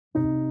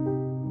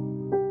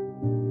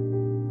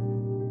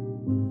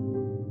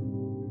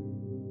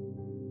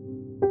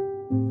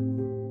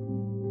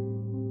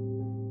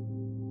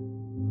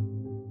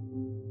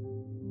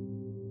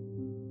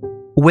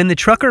When the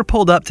trucker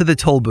pulled up to the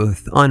toll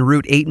booth on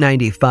Route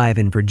 895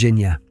 in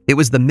Virginia, it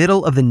was the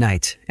middle of the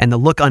night, and the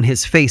look on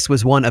his face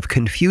was one of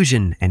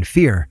confusion and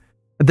fear.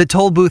 The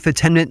toll booth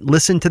attendant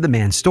listened to the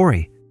man's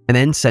story and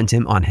then sent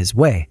him on his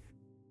way.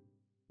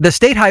 The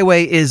state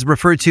highway is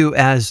referred to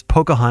as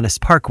Pocahontas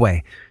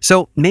Parkway,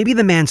 so maybe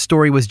the man's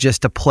story was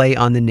just a play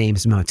on the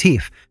name's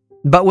motif.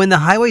 But when the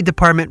highway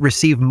department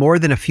received more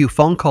than a few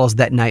phone calls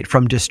that night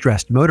from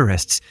distressed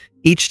motorists,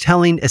 each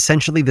telling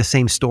essentially the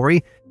same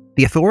story,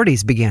 the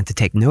authorities began to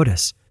take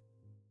notice.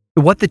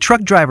 What the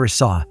truck drivers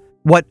saw,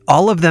 what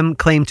all of them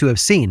claimed to have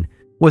seen,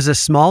 was a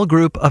small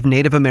group of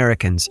Native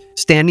Americans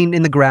standing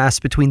in the grass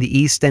between the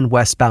east and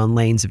westbound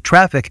lanes of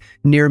traffic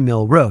near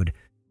Mill Road.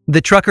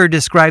 The trucker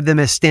described them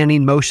as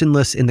standing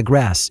motionless in the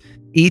grass,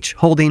 each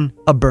holding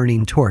a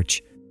burning torch.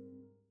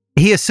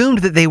 He assumed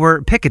that they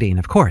were picketing,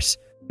 of course.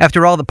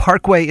 After all, the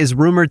parkway is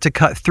rumored to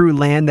cut through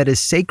land that is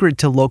sacred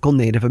to local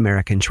Native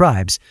American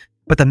tribes.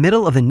 But the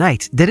middle of the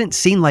night didn't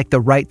seem like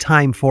the right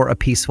time for a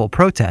peaceful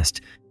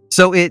protest,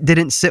 so it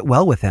didn't sit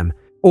well with him,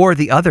 or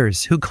the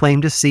others who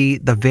claimed to see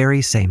the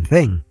very same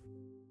thing.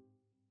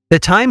 The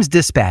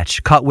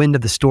Times-Dispatch caught wind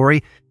of the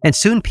story, and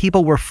soon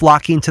people were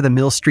flocking to the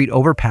Mill Street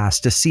overpass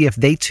to see if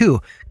they too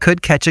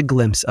could catch a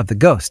glimpse of the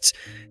ghosts.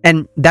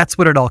 And that's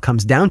what it all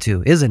comes down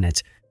to, isn't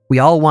it? We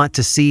all want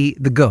to see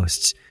the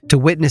ghosts, to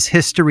witness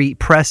history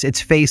press its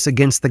face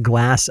against the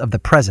glass of the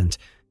present,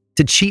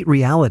 to cheat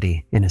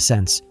reality, in a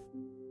sense.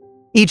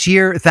 Each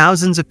year,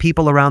 thousands of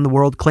people around the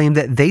world claim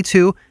that they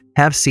too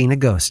have seen a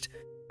ghost.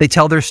 They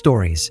tell their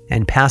stories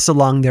and pass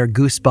along their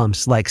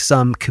goosebumps like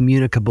some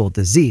communicable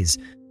disease.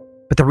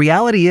 But the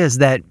reality is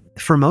that,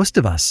 for most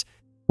of us,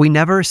 we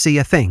never see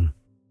a thing.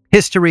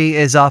 History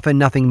is often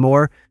nothing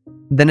more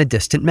than a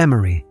distant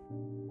memory.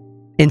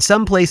 In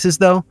some places,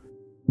 though,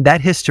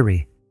 that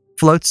history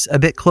floats a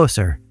bit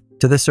closer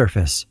to the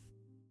surface.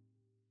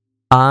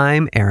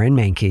 I'm Aaron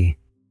Mankey,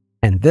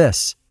 and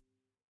this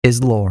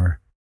is Lore.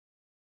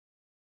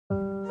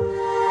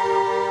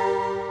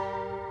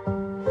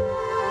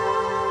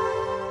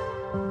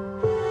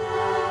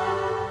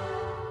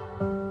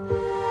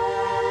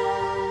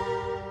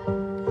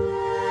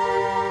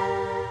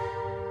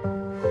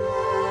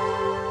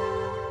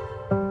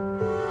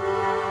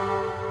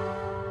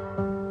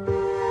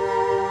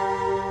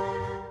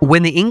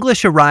 When the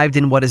English arrived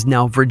in what is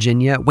now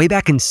Virginia way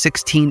back in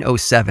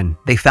 1607,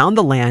 they found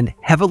the land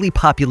heavily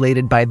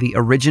populated by the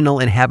original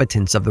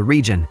inhabitants of the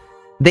region.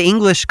 The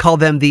English call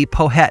them the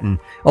Powhatan,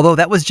 although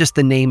that was just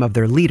the name of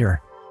their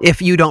leader.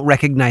 If you don't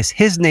recognize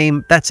his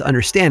name, that's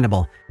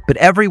understandable, but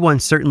everyone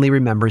certainly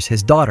remembers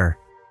his daughter,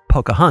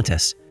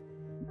 Pocahontas.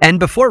 And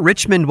before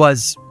Richmond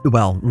was,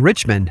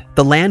 Richmond,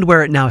 the land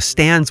where it now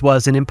stands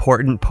was an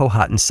important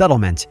Powhatan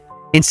settlement.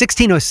 In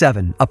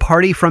 1607, a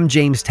party from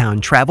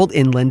Jamestown traveled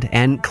inland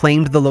and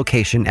claimed the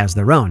location as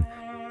their own.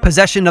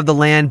 Possession of the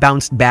land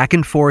bounced back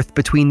and forth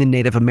between the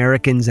Native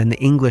Americans and the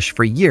English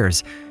for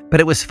years, but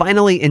it was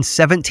finally in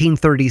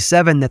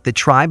 1737 that the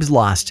tribes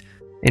lost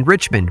and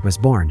Richmond was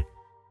born.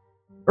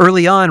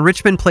 Early on,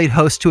 Richmond played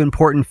host to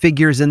important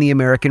figures in the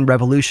American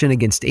Revolution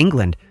against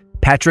England.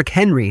 Patrick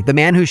Henry, the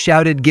man who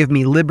shouted, "Give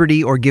me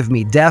liberty or give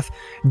me death,"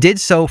 did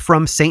so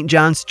from St.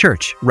 John's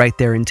Church right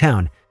there in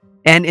town.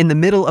 And in the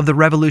middle of the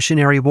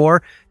Revolutionary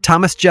War,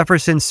 Thomas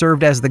Jefferson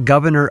served as the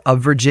governor of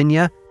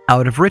Virginia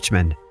out of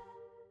Richmond.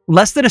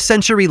 Less than a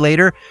century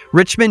later,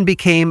 Richmond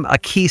became a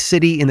key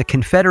city in the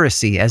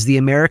Confederacy as the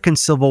American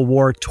Civil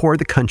War tore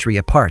the country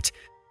apart.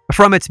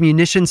 From its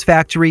munitions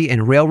factory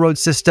and railroad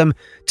system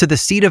to the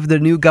seat of the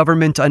new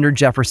government under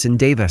Jefferson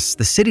Davis,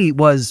 the city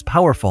was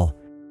powerful.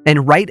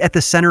 And right at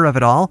the center of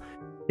it all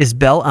is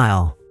Belle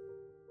Isle.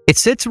 It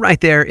sits right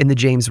there in the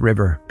James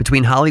River,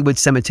 between Hollywood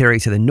Cemetery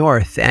to the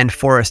north and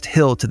Forest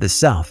Hill to the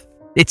south.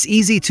 It's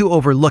easy to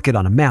overlook it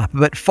on a map,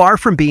 but far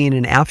from being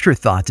an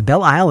afterthought,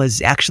 Belle Isle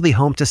is actually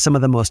home to some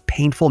of the most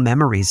painful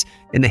memories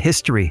in the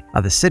history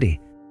of the city.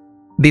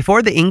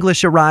 Before the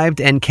English arrived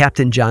and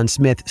Captain John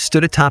Smith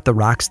stood atop the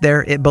rocks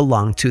there, it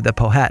belonged to the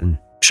Powhatan.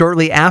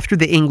 Shortly after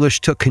the English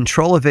took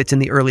control of it in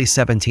the early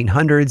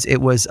 1700s, it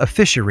was a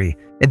fishery.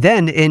 And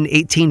then, in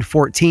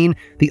 1814,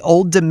 the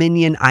Old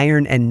Dominion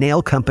Iron and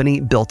Nail Company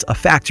built a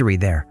factory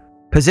there.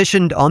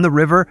 Positioned on the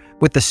river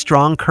with the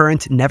strong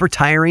current never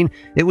tiring,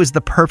 it was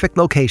the perfect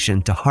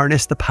location to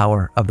harness the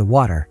power of the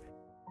water.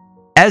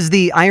 As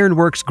the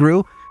ironworks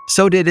grew,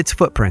 so did its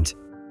footprint.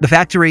 The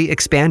factory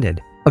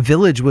expanded. A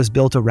village was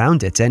built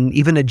around it, and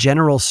even a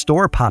general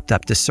store popped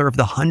up to serve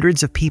the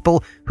hundreds of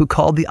people who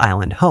called the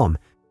island home.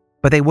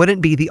 But they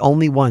wouldn't be the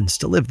only ones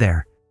to live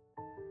there.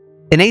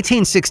 In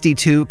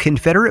 1862,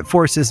 Confederate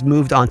forces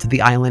moved onto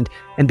the island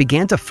and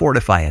began to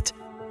fortify it.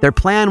 Their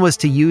plan was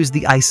to use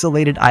the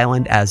isolated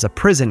island as a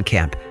prison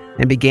camp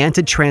and began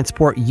to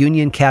transport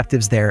Union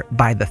captives there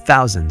by the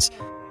thousands.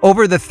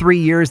 Over the 3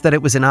 years that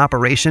it was in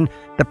operation,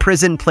 the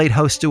prison played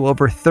host to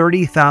over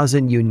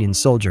 30,000 Union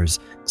soldiers,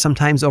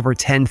 sometimes over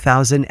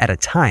 10,000 at a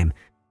time.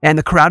 And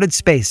the crowded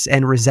space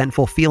and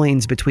resentful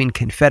feelings between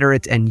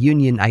Confederate and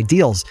Union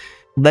ideals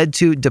led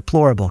to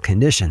deplorable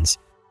conditions.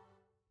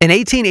 In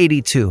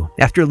 1882,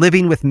 after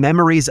living with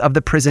memories of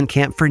the prison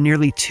camp for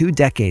nearly 2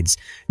 decades,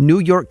 New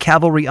York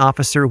cavalry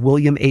officer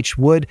William H.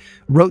 Wood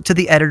wrote to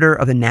the editor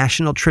of the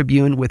National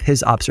Tribune with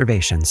his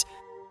observations.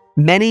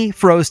 "Many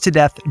froze to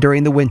death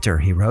during the winter,"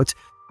 he wrote.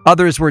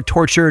 "Others were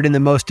tortured in the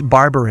most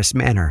barbarous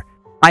manner.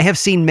 I have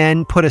seen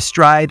men put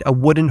astride a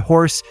wooden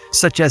horse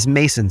such as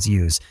masons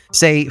use,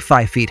 say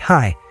 5 feet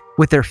high,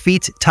 with their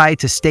feet tied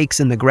to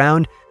stakes in the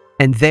ground,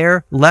 and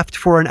there left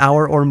for an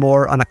hour or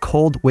more on a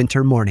cold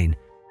winter morning.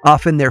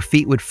 Often their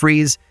feet would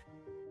freeze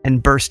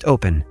and burst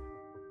open."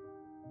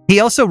 He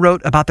also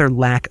wrote about their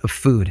lack of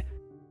food.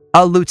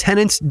 "A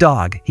lieutenant's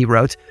dog," he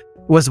wrote,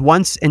 "was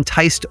once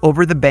enticed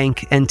over the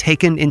bank and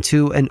taken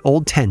into an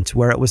old tent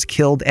where it was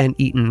killed and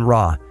eaten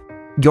raw.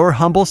 Your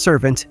humble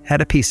servant had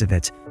a piece of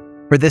it.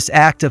 For this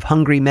act of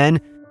hungry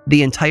men,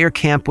 the entire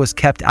camp was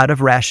kept out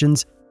of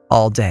rations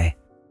all day."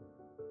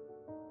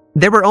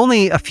 There were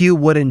only a few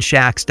wooden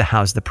shacks to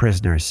house the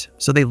prisoners,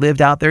 so they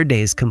lived out their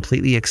days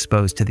completely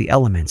exposed to the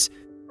elements.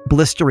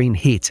 Blistering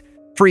heat,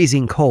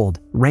 freezing cold,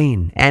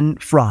 rain,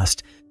 and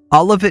frost,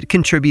 all of it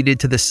contributed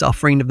to the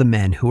suffering of the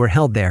men who were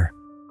held there.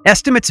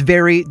 Estimates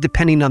vary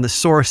depending on the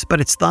source, but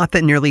it's thought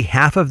that nearly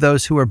half of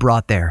those who were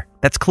brought there,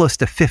 that's close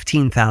to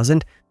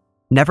 15,000,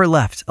 never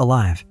left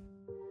alive.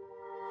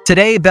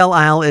 Today, Belle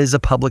Isle is a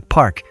public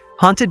park,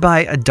 haunted by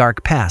a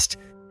dark past,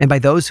 and by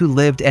those who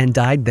lived and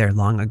died there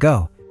long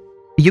ago.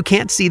 You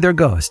can't see their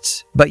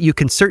ghosts, but you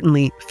can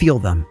certainly feel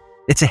them.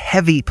 It's a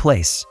heavy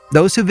place.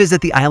 Those who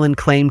visit the island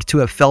claimed to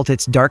have felt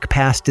its dark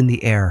past in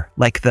the air,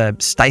 like the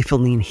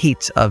stifling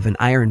heat of an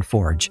iron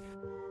forge.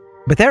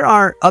 But there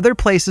are other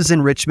places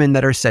in Richmond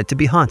that are said to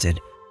be haunted.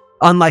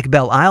 Unlike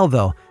Belle Isle,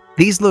 though,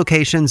 these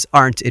locations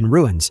aren't in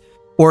ruins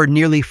or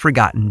nearly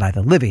forgotten by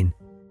the living.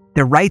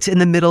 They're right in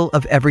the middle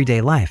of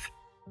everyday life,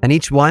 and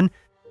each one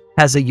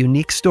has a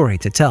unique story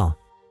to tell.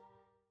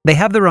 They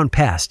have their own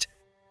past,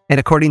 and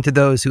according to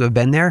those who have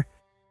been there,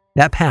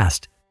 that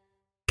past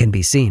can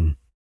be seen.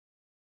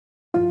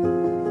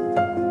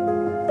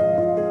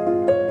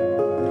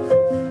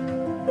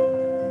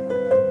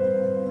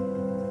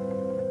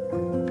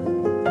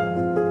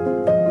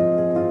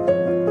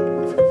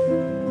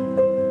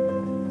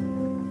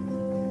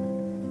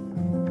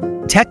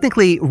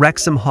 Technically,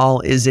 Wrexham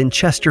Hall is in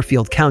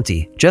Chesterfield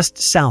County, just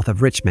south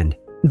of Richmond.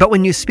 But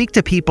when you speak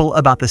to people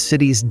about the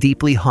city's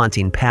deeply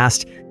haunting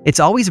past, it's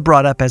always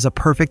brought up as a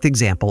perfect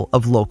example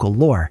of local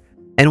lore.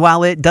 And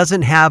while it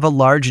doesn't have a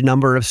large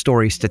number of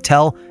stories to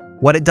tell,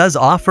 what it does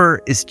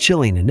offer is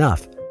chilling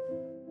enough.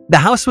 The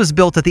house was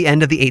built at the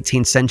end of the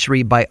 18th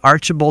century by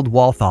Archibald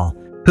Walthall,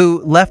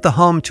 who left the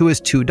home to his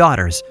 2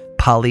 daughters,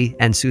 Polly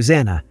and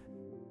Susanna.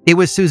 It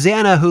was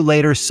Susanna who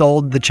later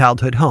sold the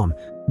childhood home,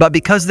 but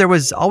because there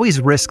was always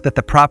risk that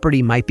the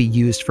property might be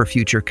used for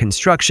future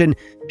construction,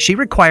 she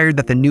required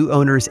that the new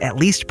owners at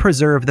least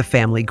preserve the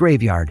family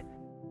graveyard.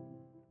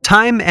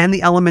 Time and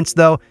the elements,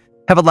 though,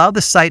 have allowed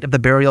the site of the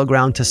burial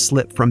ground to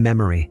slip from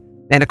memory.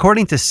 And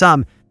according to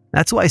some,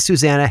 that's why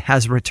Susanna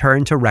has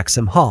returned to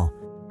Wrexham Hall,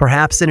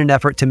 perhaps in an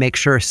effort to make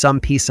sure some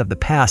piece of the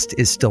past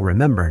is still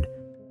remembered.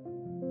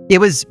 It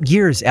was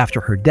years after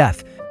her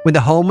death when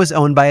the home was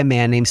owned by a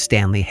man named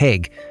Stanley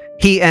Haig.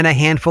 He and a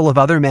handful of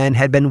other men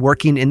had been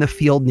working in the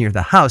field near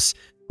the house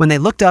when they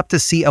looked up to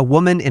see a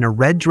woman in a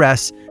red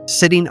dress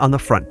sitting on the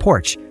front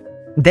porch.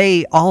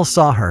 They all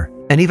saw her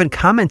and even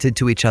commented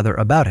to each other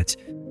about it.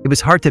 It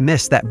was hard to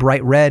miss that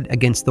bright red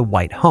against the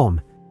white home.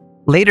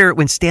 Later,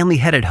 when Stanley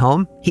headed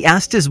home, he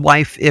asked his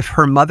wife if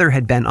her mother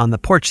had been on the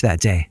porch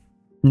that day.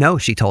 No,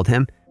 she told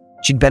him.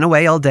 She'd been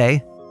away all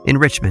day in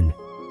Richmond.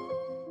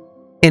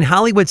 In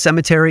Hollywood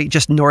Cemetery,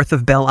 just north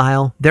of Belle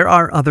Isle, there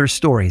are other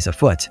stories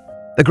afoot.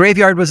 The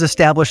graveyard was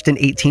established in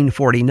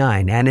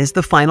 1849 and is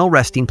the final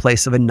resting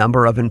place of a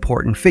number of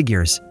important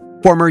figures.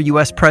 Former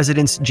U.S.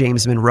 Presidents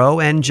James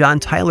Monroe and John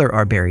Tyler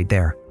are buried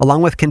there,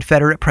 along with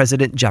Confederate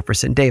President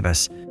Jefferson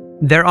Davis.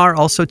 There are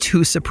also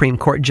 2 Supreme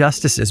Court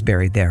justices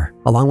buried there,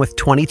 along with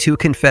 22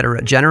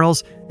 Confederate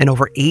generals and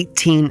over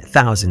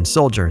 18,000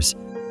 soldiers.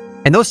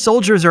 And those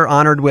soldiers are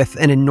honored with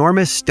an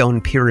enormous stone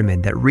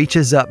pyramid that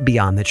reaches up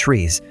beyond the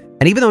trees.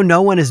 And even though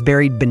no one is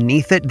buried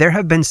beneath it, there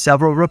have been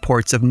several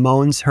reports of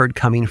moans heard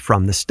coming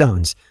from the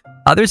stones.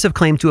 Others have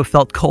claimed to have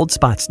felt cold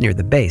spots near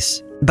the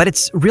base. But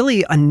it's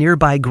really a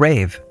nearby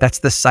grave that's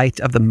the site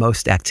of the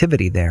most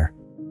activity there.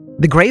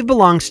 The grave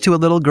belongs to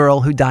a little girl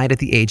who died at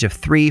the age of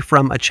 3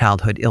 from a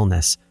childhood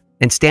illness.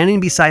 And standing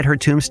beside her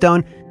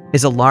tombstone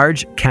is a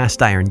large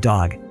cast iron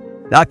dog.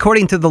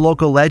 According to the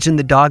local legend,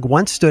 the dog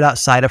once stood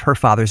outside of her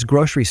father's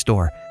grocery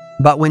store.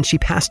 But when she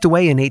passed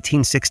away in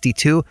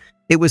 1862,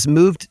 it was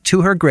moved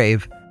to her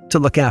grave to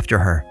look after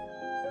her.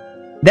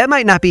 That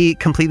might not be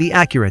completely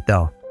accurate,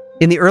 though.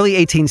 In the early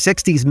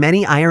 1860s,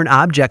 many iron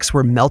objects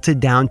were melted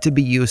down to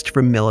be used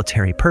for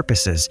military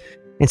purposes,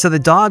 and so the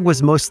dog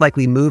was most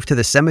likely moved to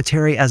the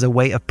cemetery as a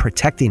way of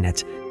protecting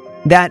it.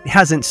 That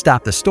hasn't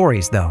stopped the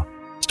stories, though.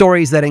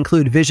 Stories that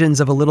include visions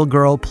of a little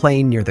girl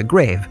playing near the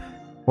grave,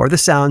 or the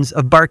sounds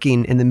of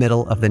barking in the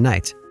middle of the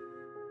night.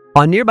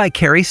 On nearby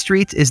Carey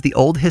Street is the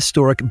old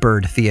historic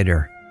Bird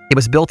Theater. It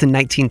was built in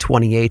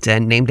 1928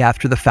 and named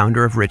after the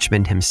founder of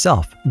Richmond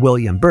himself,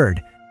 William Byrd.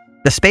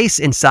 The space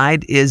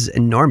inside is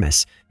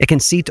enormous. It can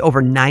seat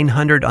over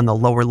 900 on the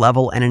lower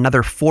level and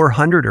another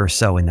 400 or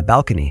so in the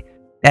balcony.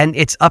 And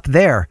it's up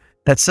there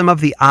that some of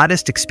the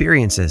oddest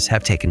experiences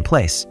have taken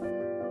place.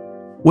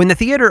 When the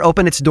theater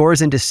opened its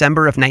doors in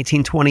December of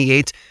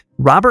 1928,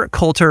 Robert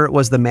Coulter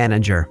was the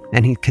manager,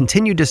 and he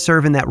continued to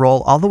serve in that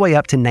role all the way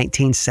up to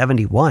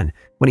 1971,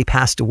 when he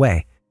passed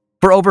away.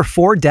 For over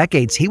 4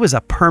 decades, he was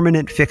a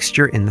permanent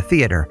fixture in the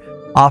theater,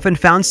 often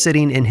found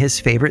sitting in his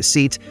favorite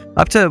seat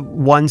up to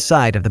one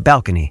side of the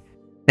balcony.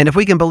 And if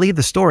we can believe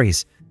the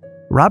stories,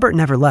 Robert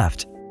never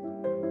left.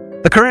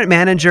 The current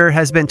manager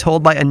has been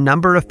told by a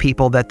number of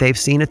people that they've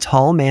seen a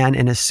tall man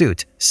in a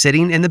suit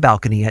sitting in the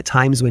balcony at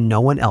times when no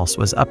one else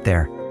was up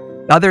there.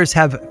 Others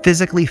have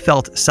physically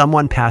felt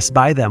someone pass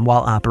by them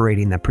while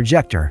operating the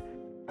projector.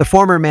 The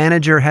former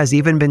manager has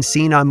even been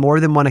seen on more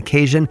than one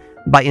occasion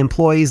by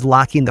employees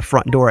locking the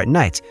front door at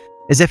night,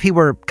 as if he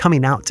were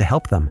coming out to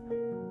help them.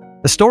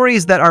 The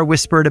stories that are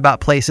whispered about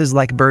places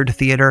like Byrd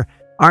Theater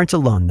aren't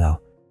alone, though.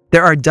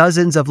 There are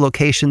dozens of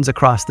locations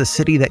across the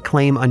city that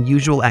claim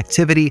unusual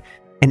activity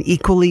and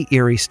equally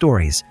eerie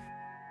stories,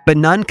 but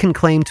none can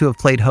claim to have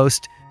played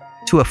host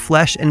to a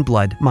flesh and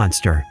blood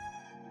monster.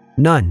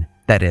 None,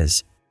 that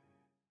is,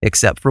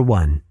 except for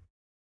one.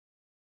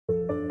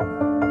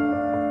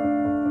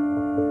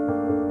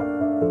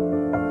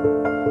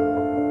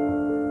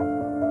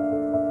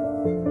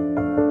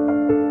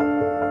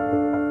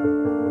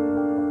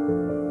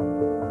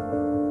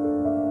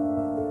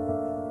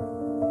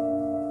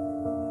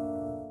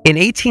 In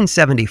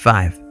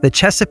 1875, the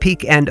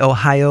Chesapeake and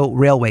Ohio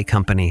Railway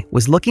Company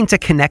was looking to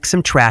connect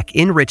some track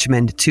in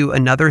Richmond to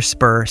another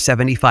spur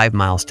 75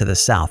 miles to the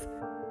south.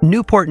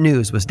 Newport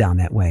News was down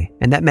that way,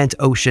 and that meant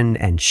ocean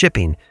and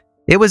shipping.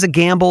 It was a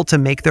gamble to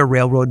make their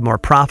railroad more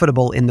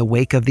profitable in the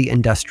wake of the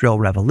Industrial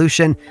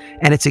Revolution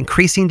and its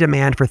increasing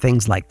demand for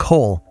things like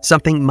coal,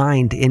 something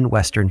mined in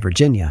Western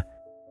Virginia.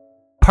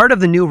 Part of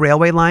the new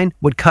railway line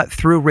would cut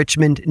through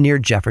Richmond near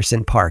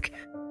Jefferson Park,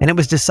 and it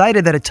was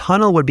decided that a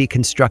tunnel would be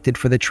constructed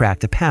for the track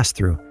to pass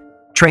through.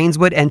 Trains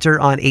would enter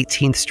on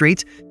 18th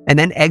Street and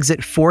then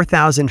exit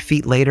 4,000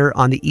 feet later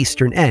on the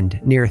eastern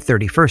end near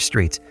 31st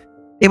Street.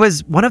 It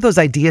was one of those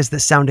ideas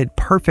that sounded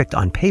perfect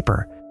on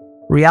paper.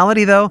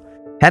 Reality, though,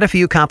 had a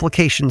few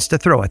complications to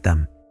throw at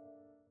them.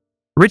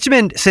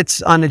 Richmond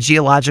sits on a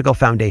geological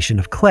foundation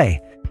of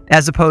clay,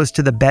 as opposed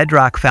to the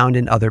bedrock found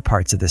in other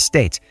parts of the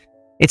state.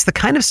 It's the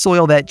kind of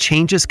soil that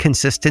changes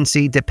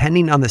consistency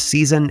depending on the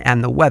season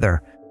and the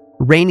weather.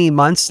 Rainy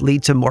months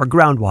lead to more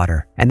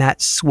groundwater, and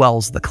that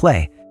swells the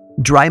clay.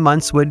 Dry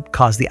months would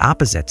cause the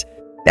opposite.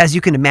 As you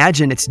can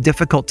imagine, it's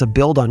difficult to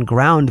build on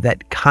ground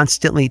that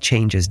constantly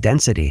changes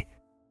density.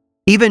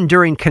 Even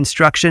during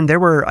construction, there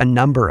were a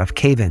number of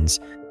cave-ins.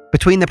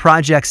 Between the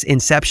project's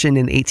inception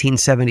in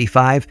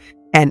 1875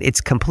 and its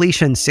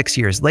completion 6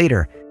 years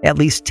later, at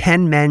least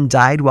 10 men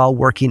died while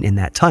working in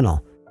that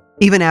tunnel.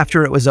 Even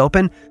after it was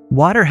open,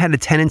 water had a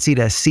tendency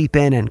to seep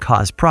in and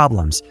cause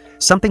problems,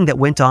 something that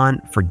went on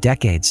for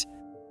decades.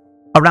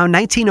 Around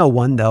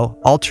 1901, though,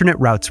 alternate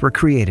routes were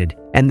created,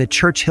 and the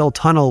Churchill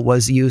Tunnel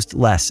was used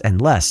less and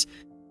less.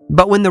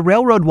 But when the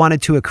railroad wanted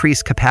to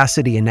increase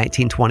capacity in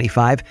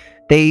 1925,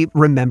 they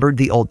remembered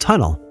the old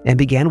tunnel and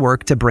began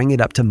work to bring it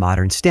up to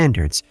modern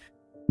standards.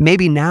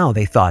 Maybe now,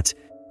 they thought,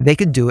 they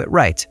could do it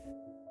right.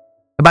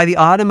 By the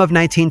autumn of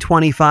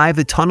 1925,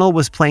 the tunnel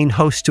was playing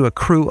host to a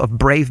crew of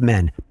brave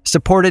men,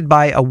 supported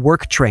by a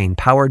work train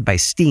powered by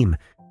steam.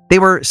 They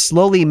were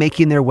slowly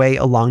making their way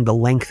along the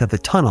length of the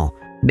tunnel,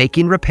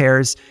 making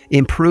repairs,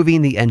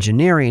 improving the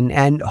engineering,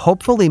 and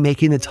hopefully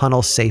making the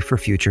tunnel safe for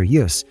future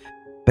use.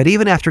 But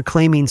even after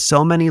claiming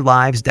so many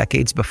lives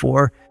decades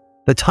before,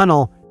 the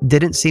tunnel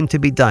didn't seem to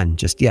be done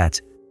just yet.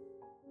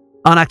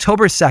 On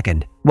October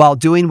 2nd, while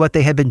doing what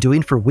they had been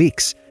doing for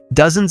weeks,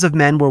 dozens of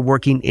men were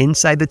working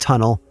inside the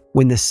tunnel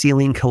when the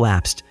ceiling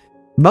collapsed.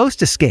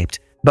 Most escaped,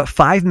 but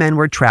 5 men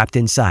were trapped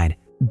inside,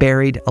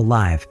 buried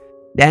alive.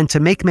 And to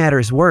make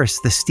matters worse,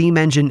 the steam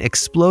engine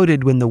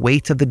exploded when the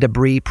weight of the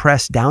debris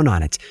pressed down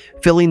on it,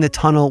 filling the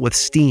tunnel with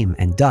steam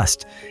and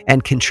dust,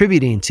 and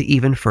contributing to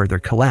even further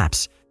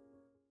collapse.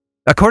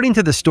 According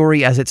to the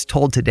story as it's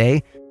told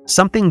today,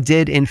 something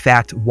did in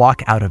fact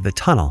walk out of the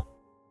tunnel,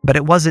 but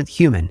it wasn't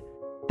human.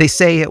 They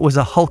say it was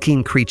a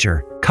hulking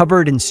creature,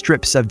 covered in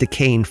strips of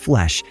decaying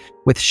flesh,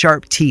 with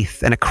sharp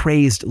teeth and a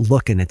crazed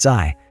look in its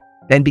eye.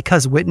 And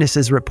because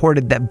witnesses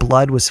reported that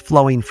blood was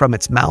flowing from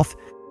its mouth,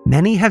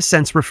 many have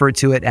since referred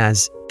to it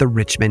as the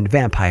Richmond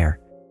vampire.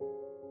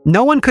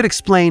 No one could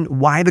explain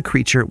why the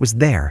creature was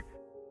there.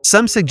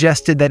 Some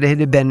suggested that it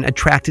had been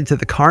attracted to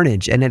the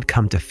carnage and had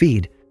come to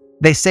feed.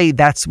 They say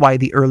that's why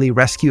the early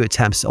rescue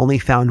attempts only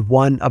found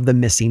one of the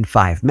missing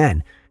 5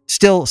 men,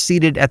 still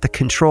seated at the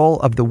control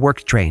of the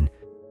work train.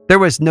 There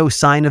was no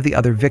sign of the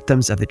other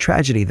victims of the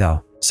tragedy,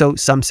 though, so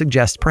some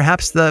suggest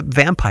perhaps the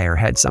vampire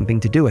had something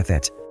to do with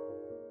it.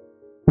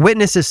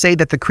 Witnesses say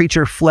that the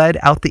creature fled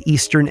out the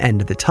eastern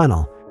end of the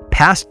tunnel,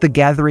 past the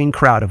gathering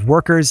crowd of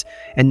workers,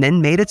 and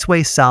then made its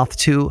way south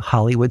to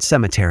Hollywood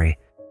Cemetery.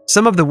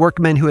 Some of the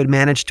workmen who had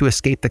managed to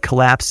escape the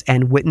collapse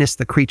and witness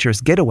the creature's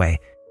getaway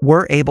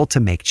were able to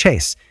make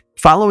chase,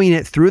 following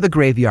it through the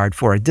graveyard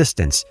for a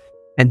distance,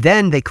 and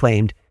then they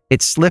claimed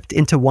it slipped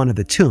into one of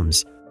the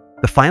tombs,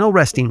 the final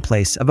resting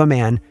place of a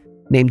man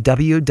named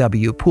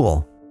W.W.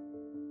 Poole.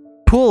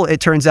 Poole, it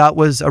turns out,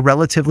 was a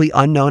relatively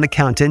unknown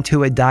accountant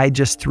who had died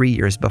just 3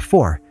 years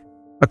before.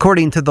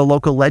 According to the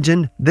local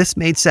legend, this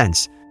made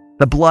sense.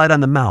 The blood on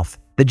the mouth,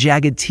 the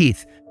jagged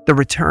teeth, the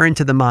return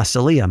to the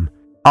mausoleum,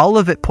 all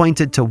of it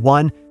pointed to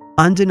one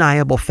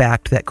undeniable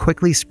fact that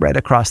quickly spread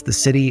across the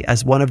city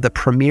as one of the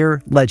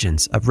premier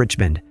legends of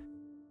Richmond.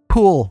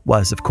 Poole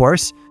was, of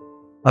course,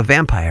 a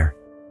vampire.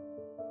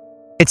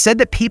 It said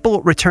that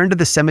people returned to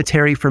the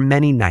cemetery for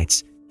many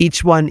nights,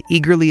 each one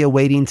eagerly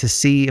awaiting to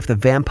see if the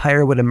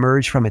vampire would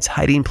emerge from its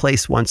hiding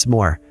place once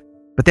more.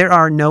 But there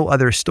are no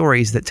other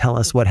stories that tell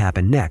us what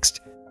happened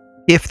next.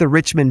 If the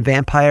Richmond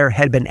vampire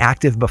had been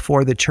active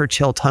before the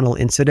Churchill Tunnel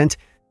incident,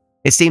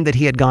 it seemed that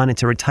he had gone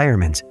into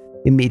retirement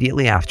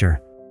immediately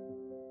after.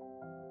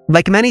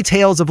 Like many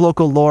tales of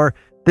local lore,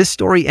 this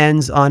story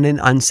ends on an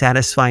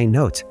unsatisfying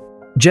note.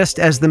 Just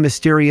as the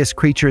mysterious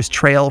creature's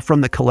trail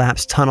from the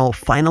collapsed tunnel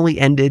finally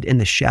ended in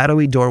the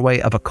shadowy doorway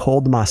of a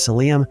cold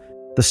mausoleum,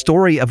 the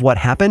story of what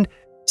happened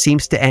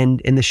seems to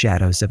end in the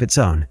shadows of its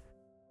own.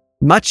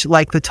 Much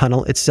like the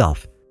tunnel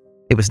itself,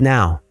 it was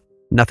now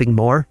nothing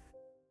more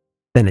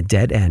than a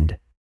dead end.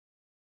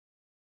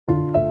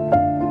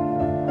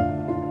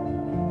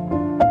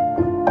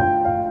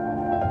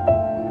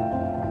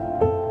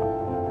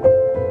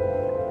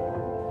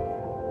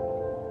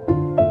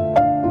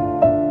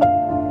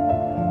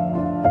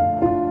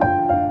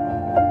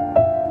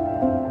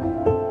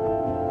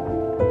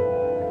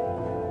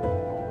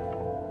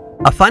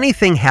 A funny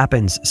thing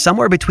happens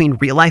somewhere between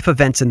real-life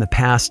events in the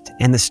past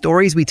and the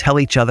stories we tell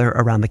each other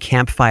around the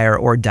campfire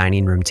or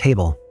dining room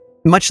table.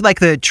 Much like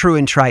the true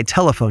and tried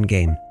telephone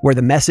game, where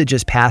the message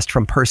is passed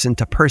from person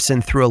to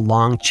person through a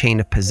long chain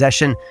of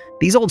possession,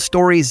 these old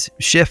stories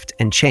shift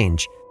and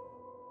change.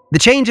 The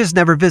change is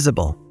never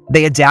visible.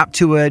 They adapt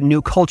to a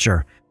new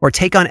culture or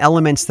take on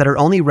elements that are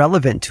only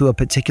relevant to a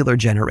particular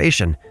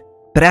generation.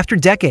 But after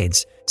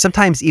decades,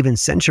 sometimes even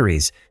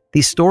centuries,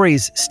 these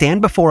stories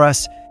stand before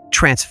us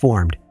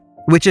transformed,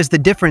 which is the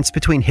difference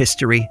between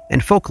history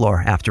and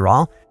folklore, after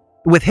all.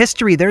 With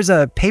history, there's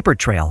a paper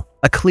trail,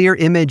 a clear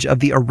image of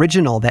the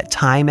original that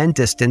time and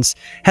distance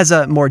has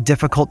a more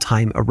difficult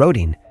time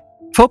eroding.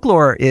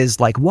 Folklore is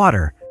like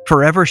water,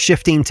 forever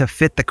shifting to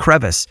fit the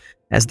crevice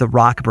as the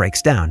rock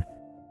breaks down.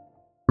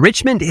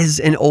 Richmond is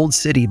an old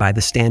city by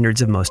the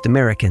standards of most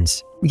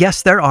Americans.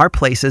 Yes, there are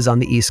places on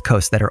the East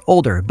Coast that are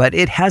older, but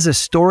it has a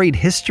storied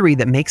history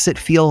that makes it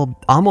feel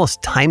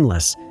almost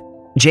timeless.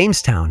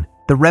 Jamestown,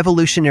 the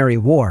Revolutionary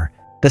War,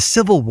 the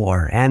Civil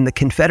War, and the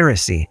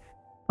Confederacy.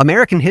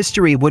 American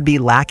history would be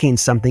lacking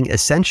something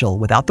essential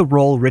without the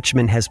role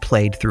Richmond has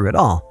played through it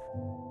all.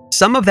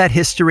 Some of that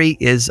history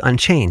is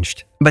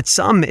unchanged, but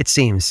some, it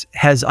seems,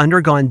 has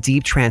undergone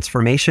deep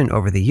transformation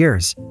over the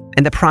years.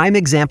 And the prime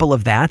example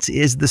of that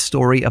is the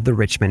story of the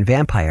Richmond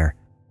vampire.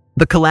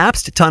 The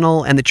collapsed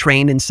tunnel and the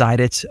train inside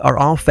it are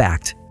all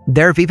fact.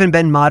 There have even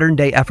been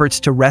modern-day efforts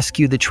to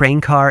rescue the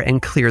train car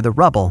and clear the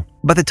rubble,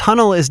 but the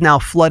tunnel is now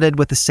flooded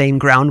with the same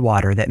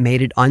groundwater that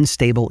made it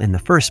unstable in the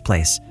first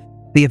place.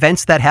 The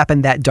events that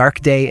happened that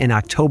dark day in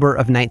October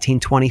of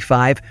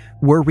 1925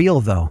 were real,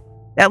 though,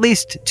 at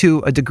least to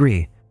a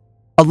degree.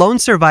 A lone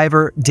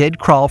survivor did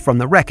crawl from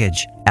the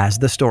wreckage, as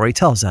the story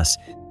tells us.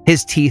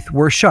 His teeth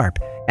were sharp,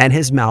 and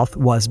his mouth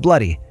was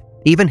bloody.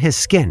 Even his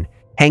skin,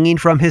 hanging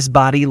from his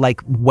body like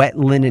wet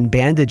linen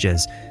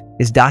bandages,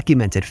 is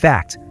documented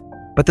fact.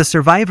 But the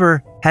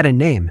survivor had a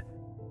name: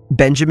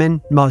 Benjamin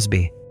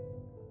Mosby.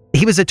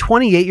 He was a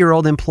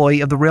 28-year-old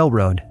employee of the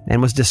railroad and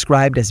was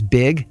described as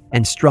big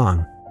and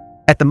strong.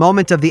 At the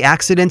moment of the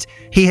accident,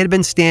 he had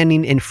been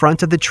standing in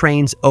front of the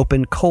train's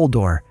open coal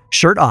door,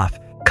 shirt off,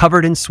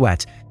 covered in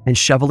sweat, and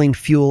shoveling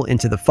fuel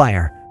into the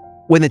fire.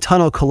 When the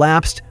tunnel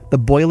collapsed, the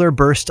boiler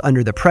burst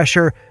under the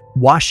pressure,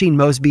 washing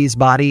Mosby's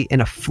body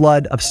in a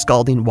flood of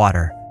scalding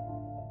water.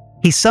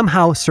 He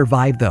somehow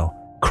survived, though,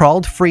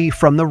 crawled free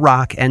from the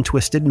rock and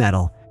twisted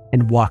metal,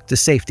 and walked to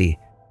safety.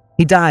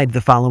 He died the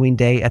following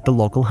day at the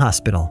local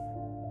hospital.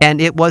 And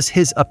it was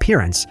his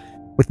appearance,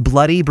 with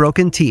bloody,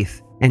 broken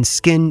teeth and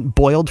skin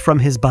boiled from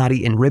his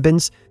body in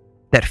ribbons,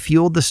 that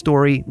fueled the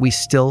story we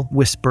still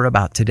whisper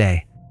about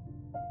today.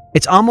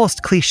 It's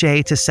almost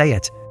cliche to say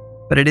it,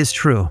 but it is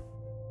true.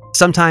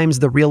 Sometimes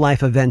the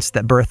real-life events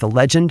that birth a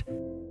legend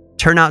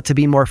turn out to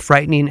be more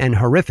frightening and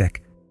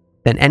horrific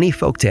than any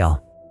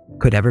folktale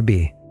could ever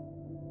be.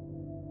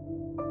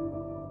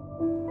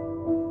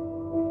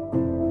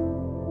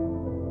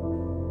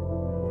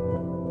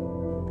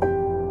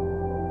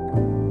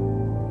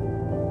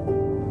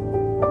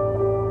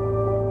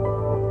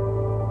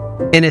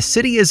 In a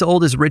city as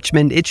old as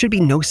Richmond, it should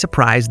be no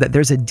surprise that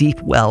there's a deep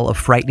well of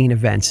frightening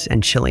events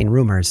and chilling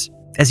rumors.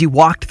 As you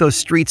walked those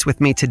streets with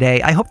me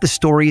today, I hope the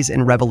stories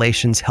and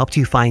revelations helped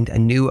you find a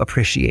new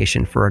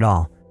appreciation for it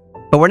all.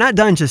 But we're not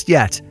done just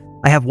yet.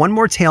 I have one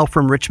more tale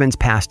from Richmond's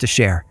past to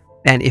share.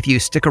 And if you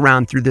stick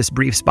around through this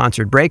brief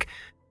sponsored break,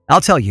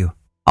 I'll tell you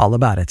all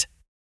about it.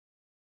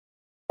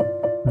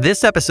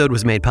 This episode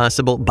was made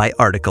possible by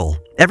Article.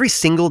 Every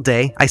single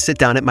day, I sit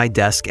down at my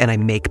desk and I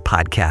make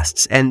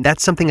podcasts, and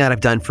that's something that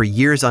I've done for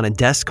years on a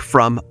desk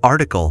from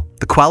Article.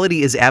 The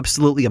quality is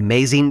absolutely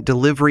amazing,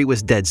 delivery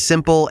was dead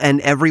simple,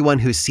 and everyone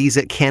who sees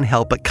it can't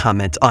help but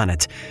comment on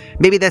it.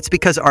 Maybe that's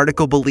because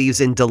Article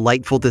believes in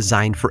delightful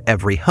design for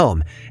every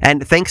home,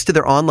 and thanks to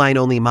their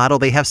online-only model,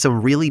 they have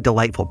some really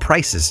delightful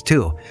prices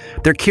too.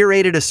 Their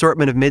curated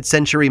assortment of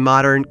mid-century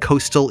modern,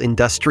 coastal,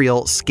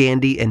 industrial,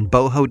 Scandi, and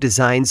boho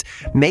designs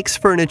makes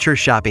furniture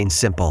shopping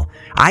simple.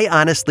 I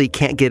honestly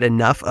can't get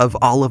enough of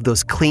all of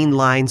those clean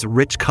lines,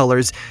 rich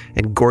colors,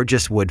 and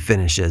gorgeous wood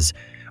finishes.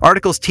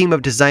 Article's team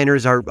of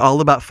designers are all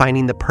about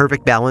finding the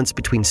perfect balance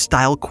between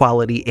style,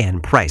 quality,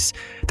 and price.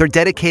 They're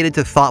dedicated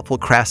to thoughtful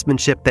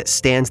craftsmanship that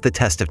stands the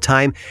test of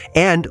time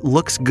and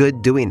looks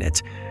good doing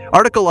it.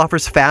 Article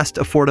offers fast,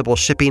 affordable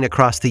shipping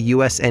across the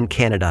US and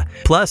Canada.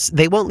 Plus,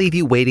 they won't leave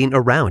you waiting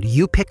around.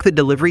 You pick the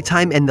delivery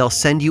time and they'll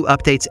send you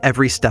updates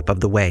every step of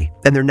the way.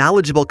 And their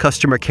knowledgeable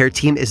customer care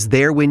team is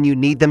there when you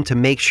need them to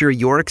make sure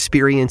your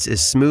experience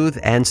is smooth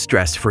and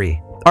stress-free.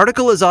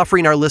 Article is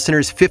offering our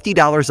listeners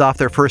 $50 off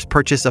their first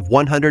purchase of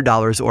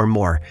 $100 or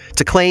more.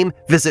 To claim,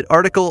 visit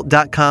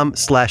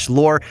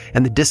article.com/lore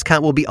and the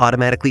discount will be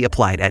automatically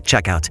applied at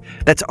checkout.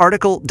 That's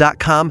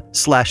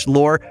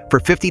article.com/lore for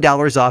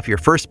 $50 off your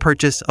first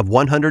purchase of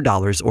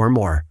 $100 or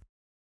more.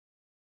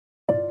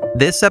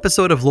 This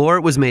episode of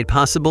Lore was made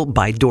possible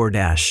by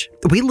DoorDash.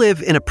 We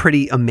live in a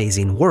pretty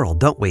amazing world,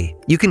 don't we?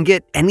 You can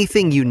get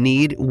anything you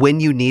need when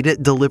you need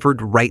it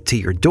delivered right to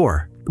your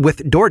door.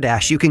 With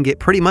DoorDash, you can get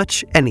pretty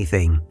much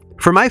anything.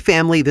 For my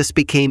family, this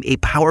became a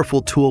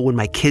powerful tool when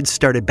my kids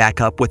started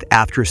back up with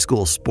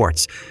after-school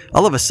sports.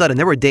 All of a sudden,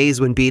 there were days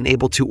when being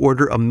able to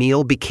order a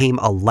meal became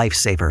a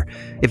lifesaver.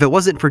 If it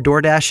wasn't for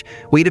DoorDash,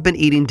 we'd have been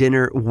eating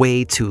dinner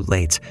way too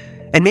late.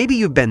 And maybe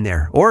you've been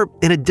there, or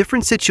in a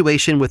different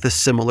situation with a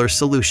similar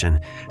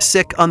solution.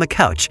 Sick on the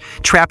couch,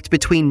 trapped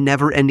between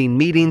never-ending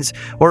meetings,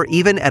 or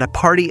even at a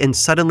party and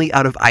suddenly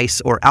out of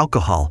ice or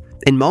alcohol.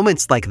 In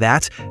moments like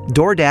that,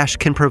 DoorDash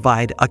can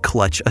provide a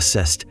clutch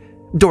assist.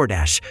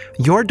 DoorDash,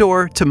 your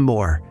door to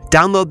more.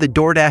 Download the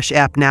DoorDash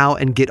app now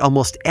and get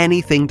almost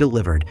anything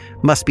delivered.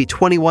 Must be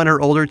 21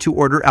 or older to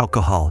order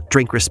alcohol.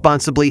 Drink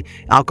responsibly.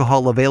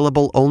 Alcohol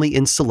available only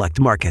in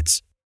select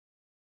markets.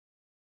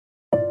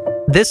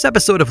 This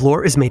episode of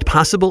Lore is made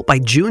possible by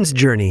June's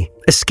Journey.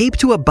 Escape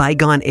to a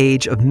bygone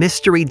age of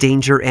mystery,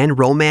 danger, and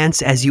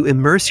romance as you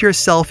immerse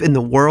yourself in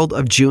the world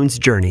of June's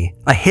Journey,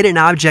 a hidden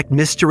object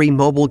mystery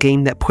mobile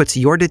game that puts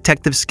your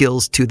detective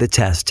skills to the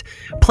test.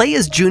 Play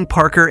as June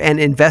Parker and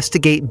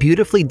investigate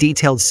beautifully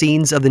detailed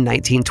scenes of the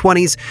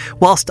 1920s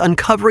whilst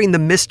uncovering the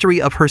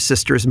mystery of her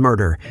sister's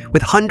murder.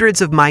 With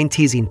hundreds of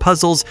mind-teasing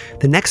puzzles,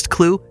 the next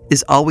clue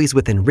is always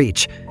within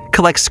reach.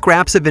 Collect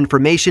scraps of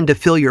information to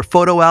fill your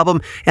photo album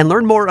and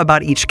learn more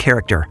about each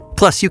character.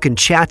 Plus, you can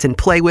chat and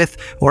play with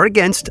or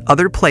against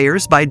other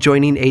players by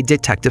joining a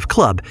detective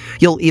club.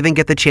 You'll even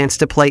get the chance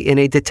to play in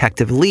a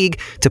detective league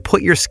to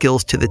put your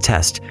skills to the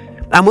test.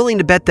 I'm willing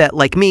to bet that,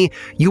 like me,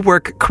 you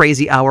work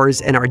crazy hours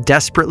and are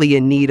desperately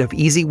in need of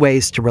easy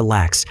ways to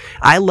relax.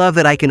 I love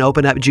that I can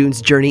open up June's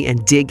Journey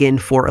and dig in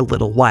for a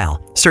little while,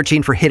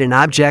 searching for hidden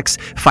objects,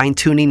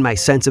 fine-tuning my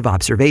sense of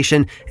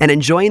observation, and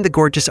enjoying the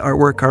gorgeous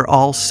artwork are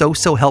all so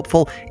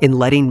helpful in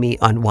letting me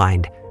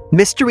unwind.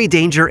 Mystery,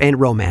 danger, and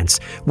romance.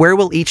 Where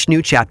will each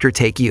new chapter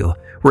take you?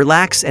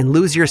 Relax and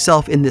lose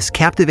yourself in this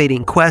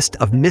captivating quest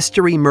of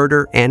mystery,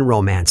 murder, and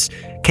romance.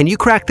 Can you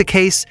crack the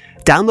case?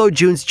 Download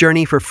June's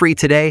Journey for free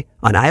today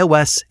on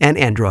iOS and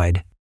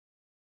Android.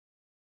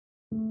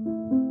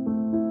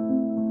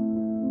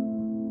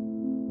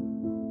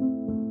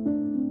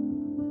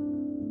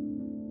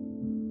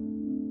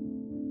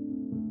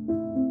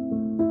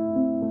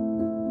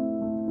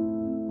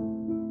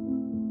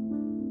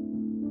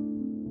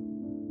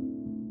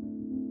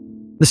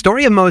 The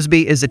story of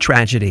Mosby is a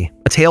tragedy,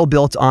 a tale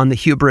built on the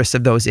hubris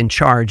of those in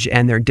charge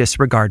and their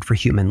disregard for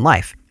human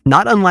life,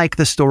 not unlike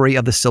the story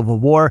of the Civil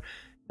War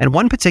and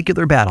one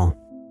particular battle.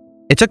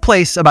 It took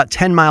place about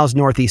 10 miles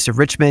northeast of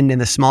Richmond in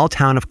the small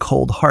town of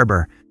Cold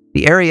Harbor.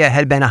 The area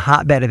had been a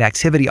hotbed of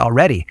activity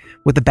already,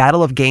 with the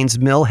Battle of Gaines'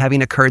 Mill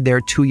having occurred there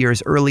 2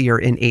 years earlier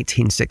in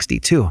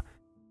 1862.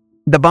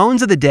 The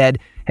bones of the dead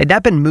had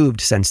not been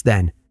moved since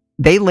then.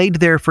 They laid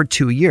there for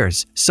 2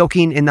 years,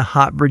 soaking in the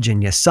hot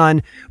Virginia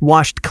sun,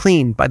 washed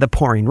clean by the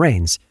pouring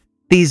rains.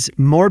 These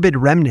morbid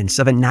remnants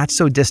of a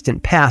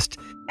not-so-distant past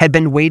had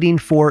been waiting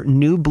for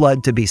new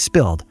blood to be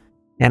spilled,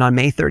 and on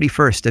May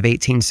 31st of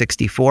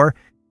 1864,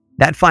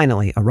 that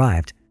finally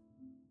arrived.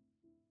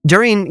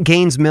 During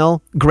Gaines'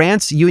 Mill,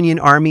 Grant's Union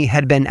Army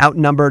had been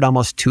outnumbered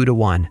almost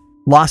 2-1.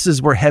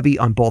 Losses were heavy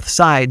on both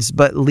sides,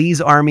 but Lee's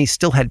army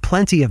still had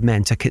plenty of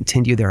men to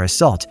continue their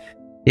assault.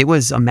 It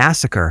was a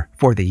massacre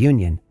for the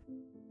Union.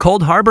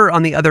 Cold Harbor,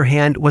 on the other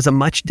hand, was a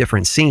much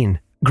different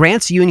scene.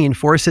 Grant's Union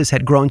forces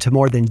had grown to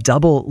more than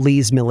double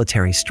Lee's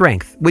military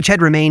strength, which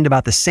had remained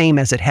about the same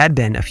as it had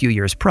been a few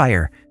years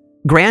prior.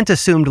 Grant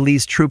assumed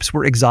Lee's troops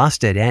were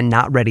exhausted and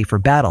not ready for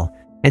battle,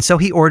 and so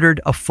he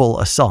ordered a full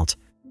assault.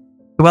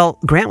 Well,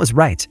 Grant was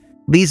right.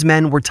 Lee's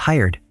men were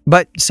tired,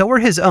 but so were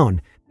his own,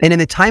 and in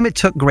the time it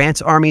took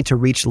Grant's army to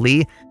reach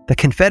Lee, the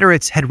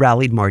Confederates had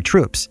rallied more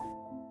troops.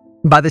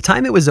 By the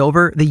time it was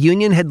over, the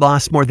Union had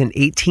lost more than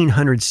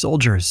 1,800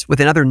 soldiers, with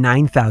another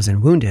 9,000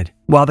 wounded,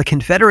 while the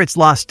Confederates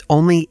lost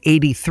only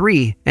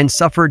 83 and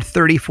suffered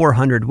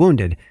 3,400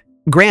 wounded.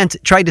 Grant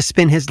tried to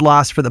spin his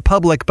loss for the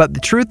public, but the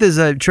truth is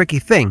a tricky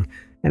thing,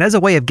 and has a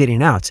way of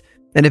getting out,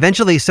 and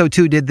eventually so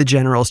too did the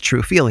general's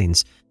true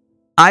feelings.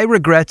 "I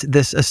regret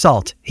this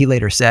assault," he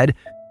later said,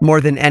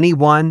 "more than any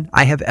one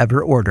I have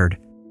ever ordered."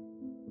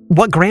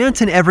 What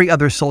Grant and every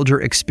other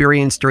soldier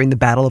experienced during the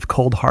Battle of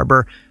Cold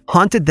Harbor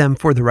haunted them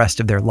for the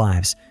rest of their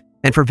lives.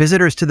 And for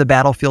visitors to the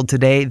battlefield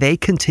today, they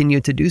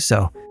continue to do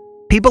so.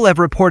 People have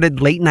reported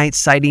late-night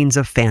sightings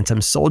of phantom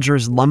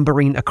soldiers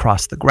lumbering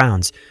across the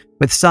grounds,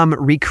 with some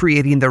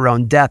recreating their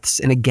own deaths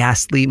in a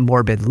ghastly,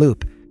 morbid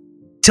loop.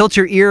 Tilt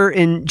your ear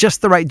in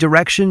just the right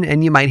direction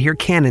and you might hear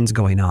cannons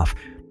going off,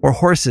 or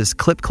horses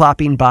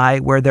clip-clopping by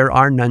where there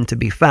are none to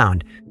be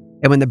found.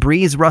 And when the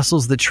breeze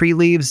rustles the tree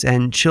leaves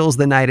and chills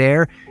the night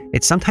air,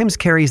 it sometimes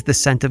carries the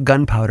scent of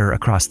gunpowder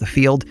across the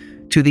field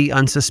to the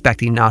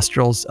unsuspecting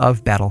nostrils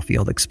of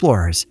battlefield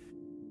explorers.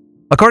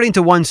 According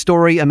to one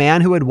story, a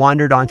man who had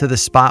wandered onto the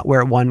spot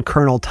where one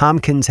Colonel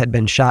Tompkins had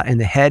been shot in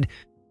the head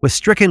was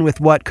stricken with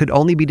what could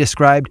only be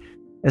described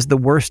as the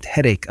worst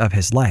headache of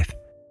his life.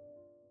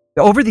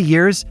 Over the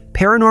years,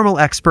 paranormal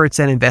experts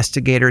and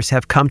investigators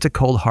have come to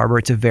Cold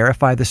Harbor to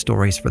verify the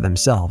stories for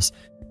themselves.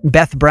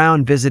 Beth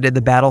Brown visited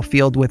the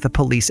battlefield with a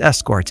police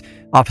escort,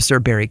 Officer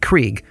Barry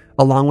Krieg,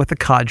 along with a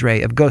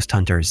cadre of ghost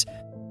hunters.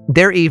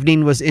 Their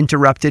evening was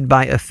interrupted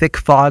by a thick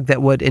fog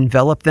that would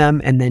envelop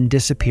them and then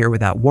disappear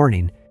without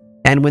warning.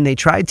 And when they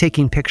tried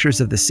taking pictures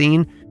of the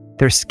scene,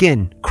 their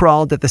skin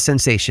crawled at the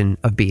sensation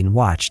of being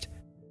watched.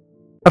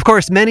 Of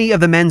course, many of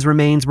the men's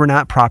remains were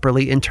not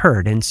properly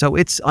interred, and so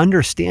it's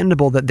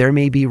understandable that there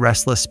may be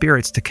restless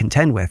spirits to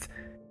contend with.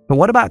 But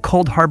what about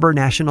Cold Harbor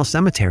National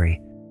Cemetery?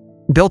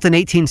 Built in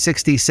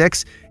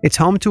 1866, it's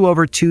home to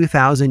over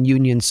 2,000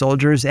 Union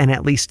soldiers and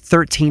at least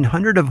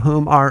 1,300 of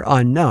whom are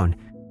unknown,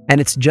 and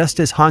it's just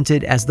as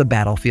haunted as the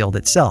battlefield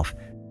itself.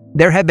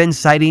 There have been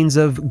sightings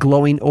of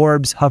glowing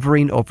orbs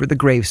hovering over the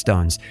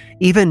gravestones,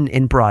 even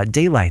in broad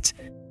daylight.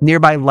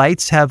 Nearby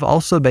lights have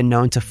also been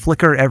known to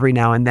flicker every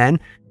now and then,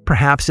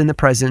 perhaps in the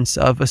presence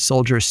of a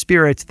soldier's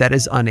spirit that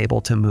is unable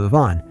to move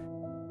on.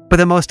 But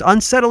the most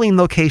unsettling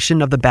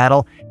location of the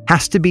battle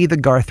has to be the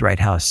Garthright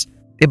House.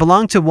 It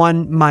belonged to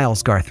one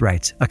Miles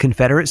Garthright, a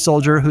Confederate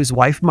soldier whose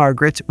wife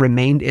Margaret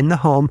remained in the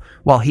home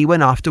while he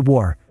went off to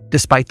war,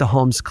 despite the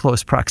home's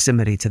close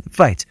proximity to the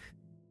fight.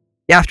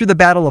 After the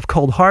Battle of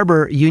Cold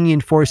Harbor,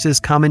 Union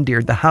forces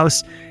commandeered the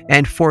house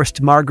and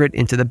forced Margaret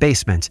into the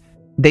basement.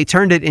 They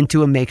turned it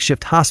into a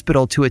makeshift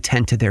hospital to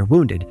attend to their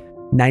wounded,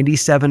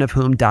 97 of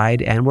whom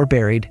died and were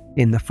buried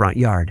in the front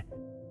yard.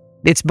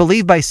 It's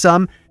believed by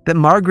some that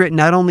Margaret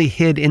not only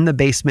hid in the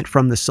basement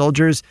from the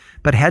soldiers,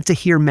 but had to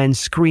hear men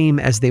scream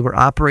as they were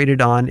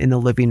operated on in the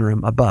living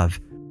room above,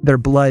 their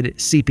blood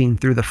seeping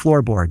through the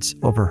floorboards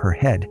over her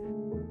head.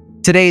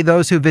 Today,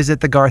 those who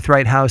visit the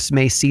Garthright House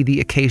may see the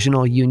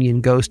occasional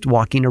Union ghost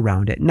walking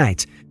around at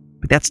night,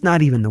 but that's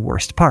not even the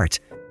worst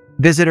part.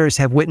 Visitors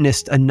have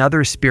witnessed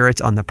another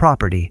spirit on the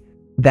property,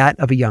 that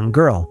of a young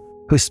girl,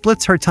 who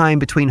splits her time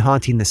between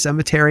haunting the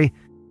cemetery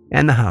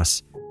and the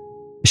house.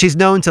 She's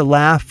known to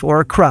laugh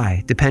or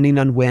cry depending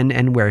on when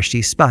and where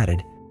she's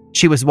spotted.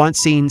 She was once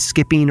seen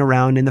skipping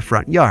around in the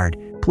front yard,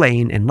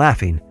 playing and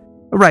laughing,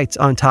 right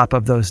on top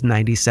of those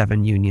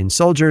 97 Union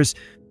soldiers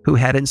who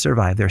hadn't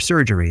survived their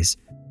surgeries.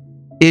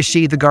 Is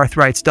she the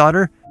Garthright's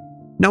daughter?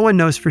 No one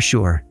knows for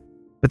sure,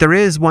 but there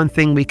is one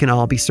thing we can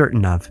all be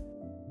certain of.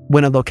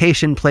 When a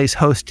location plays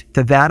host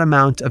to that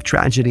amount of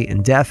tragedy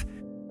and death,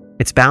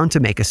 it's bound to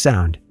make a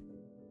sound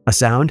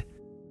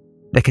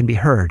that can be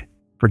heard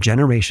for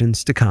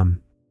generations to come.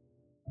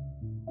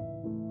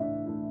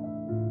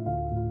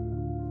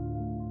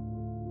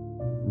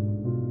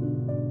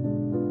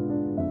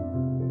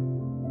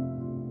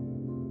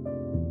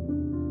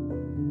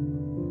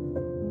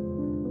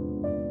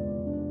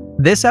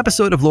 This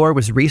episode of Lore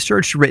was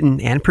researched,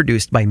 written, and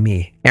produced by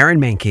me,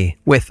 Aaron Mahnke,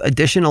 with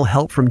additional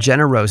help from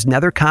Jenna Rose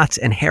Nethercott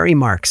and Harry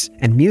Marks,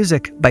 and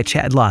music by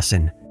Chad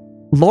Lawson.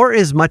 Lore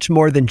is much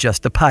more than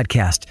just a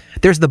podcast.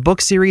 There's the book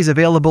series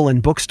available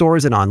in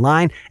bookstores and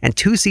online, and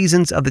 2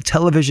 seasons of the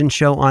television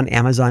show on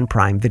Amazon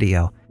Prime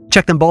Video.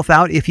 Check them both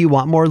out if you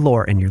want more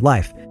lore in your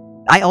life.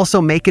 I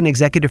also make and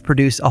executive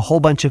produce a whole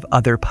bunch of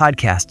other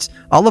podcasts,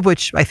 all of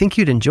which I think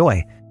you'd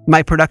enjoy.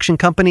 My production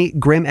company,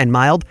 Grim and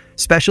Mild,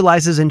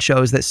 specializes in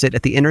shows that sit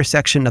at the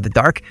intersection of the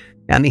dark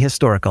and the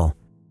historical.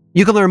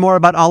 You can learn more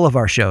about all of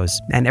our shows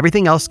and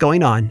everything else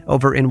going on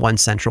over in one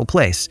central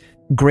place,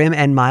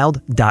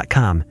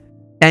 grimandmild.com.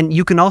 And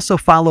you can also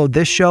follow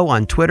this show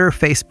on Twitter,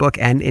 Facebook,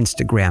 and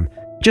Instagram.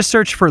 Just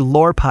search for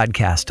Lore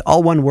Podcast,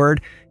 all one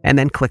word, and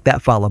then click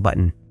that follow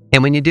button.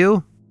 And when you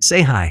do,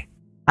 say hi.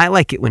 I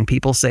like it when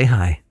people say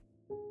hi.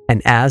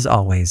 And as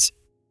always,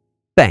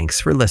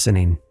 thanks for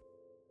listening.